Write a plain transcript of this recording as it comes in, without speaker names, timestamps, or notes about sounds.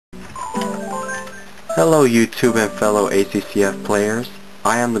Hello YouTube and fellow ACCF players,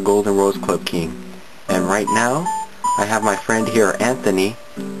 I am the Golden Rose Club King, and right now I have my friend here Anthony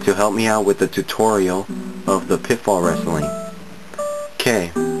to help me out with the tutorial of the pitfall wrestling. Okay,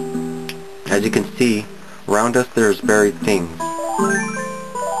 as you can see, around us there's buried things.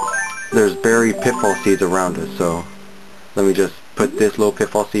 There's buried pitfall seeds around us, so let me just put this little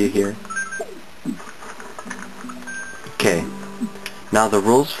pitfall seed here. Okay. Now the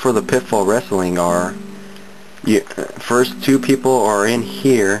rules for the pitfall wrestling are, first two people are in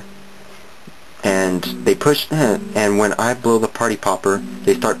here and they push, and when I blow the party popper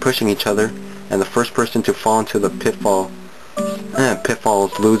they start pushing each other, and the first person to fall into the pitfalls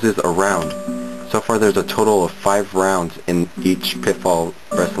loses a round. So far there's a total of 5 rounds in each pitfall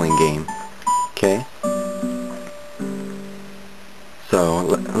wrestling game. Okay? So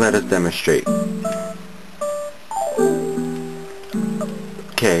let us demonstrate.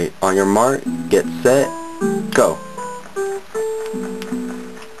 Okay, on your mark, get set, go.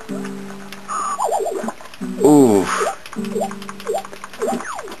 Ooh.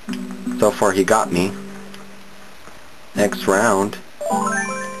 So far he got me. Next round.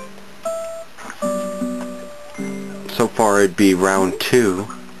 So far it'd be round 2.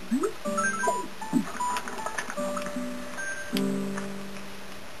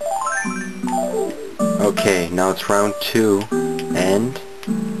 Okay, now it's round 2, and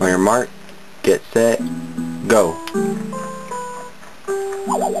on your mark, get set, go.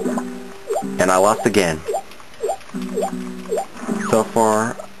 And I lost again. So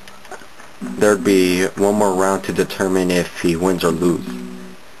far, there'd be one more round to determine if he wins or loses.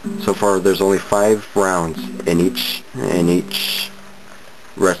 So far, there's only 5 rounds in each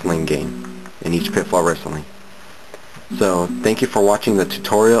wrestling game, in each pitfall wrestling. So, thank you for watching the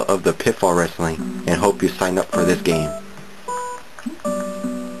tutorial of the pitfall wrestling, and hope you sign up for this game.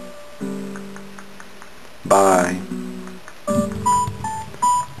 Bye.